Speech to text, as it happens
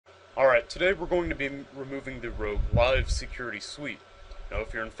Alright, today we're going to be removing the Rogue Live Security Suite. Now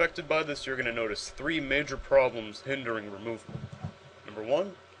if you're infected by this, you're going to notice three major problems hindering removal. Number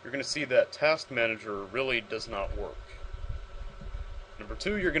one, you're going to see that Task Manager really does not work. Number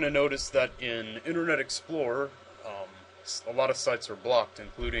two, you're going to notice that in Internet Explorer, a lot of sites are blocked,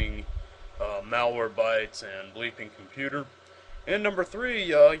 including Malwarebytes and Bleeping Computer. And number three,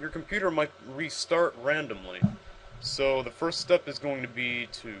 your computer might restart randomly. So the first step is going to be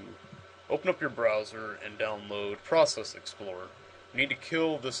to open up your browser and download Process Explorer. You need to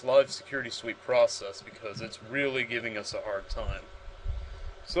kill this Live Security Suite process because it's really giving us a hard time.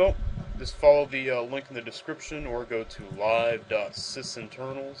 So just follow the link in the description or go to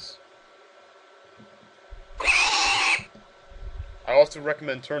live.sysinternals. I also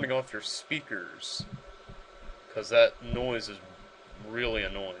recommend turning off your speakers because that noise is really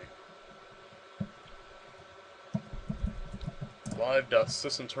annoying.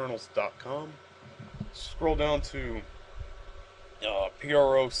 live.sysinternals.com. Scroll down to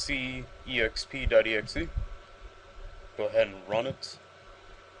procexp.exe. Go ahead and run it.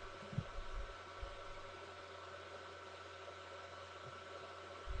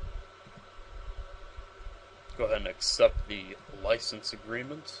 Go ahead and accept the license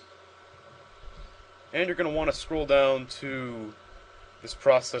agreement. And you're going to want to scroll down to this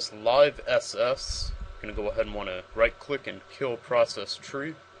process live SS. Going to go ahead and want to right click and kill process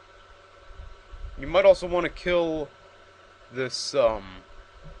tree. You might also want to kill this now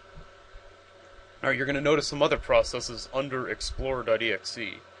you're going to notice some other processes under explorer.exe.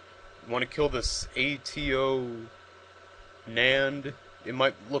 You want to kill this ATO NAND. It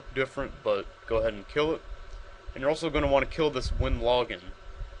might look different, but go ahead and kill it. And you're also going to want to kill this WinLogin.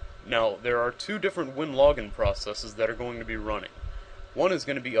 Now there are two different WinLogin processes that are going to be running. One is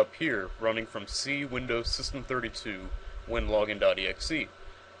going to be up here, running from C Windows System 32 WinLogin.exe.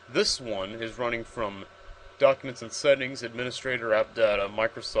 This one is running from Documents and Settings, Administrator, App Data,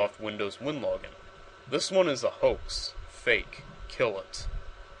 Microsoft Windows WinLogin. This one is a hoax. Fake. Kill it.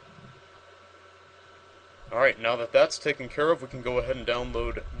 Alright, now that that's taken care of, we can go ahead and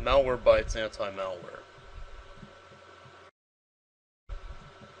download Malwarebytes Anti-Malware.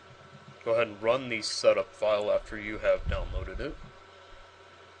 Go ahead and run the setup file after you have downloaded it.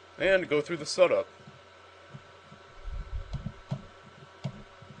 And go through the setup.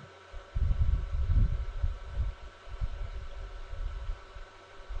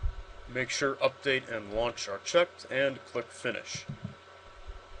 Make sure update and launch are checked and click finish.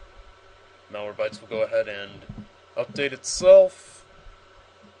 Malwarebytes will go ahead and update itself.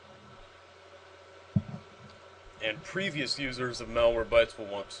 And previous users of Malwarebytes will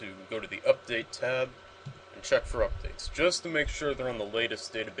want to go to the update tab and check for updates, just to make sure they're on the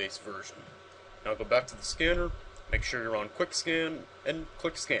latest database version. Now go back to the scanner, make sure you're on quick scan, and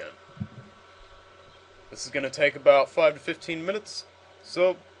click scan. This is going to take about 5 to 15 minutes,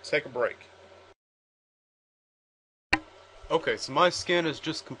 so take a break. Okay, so my scan is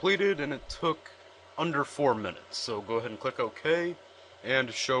just completed and it took under 4 minutes, so go ahead and click OK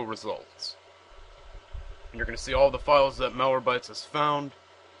and show results. And you're going to see all the files that Malwarebytes has found.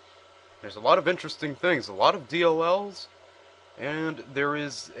 There's a lot of interesting things, a lot of DLLs, and there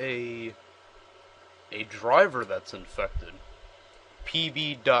is a driver that's infected,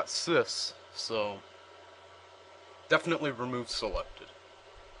 pb.sys, so definitely remove selected.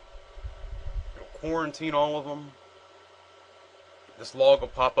 You'll quarantine all of them. This log will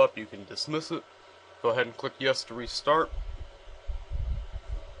pop up, you can dismiss it. Go ahead and click yes to restart.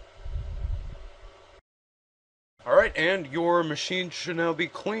 Alright, and your machine should now be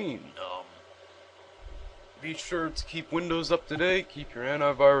clean. Be sure to keep Windows up to date, keep your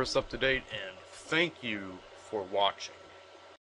antivirus up to date, and thank you for watching.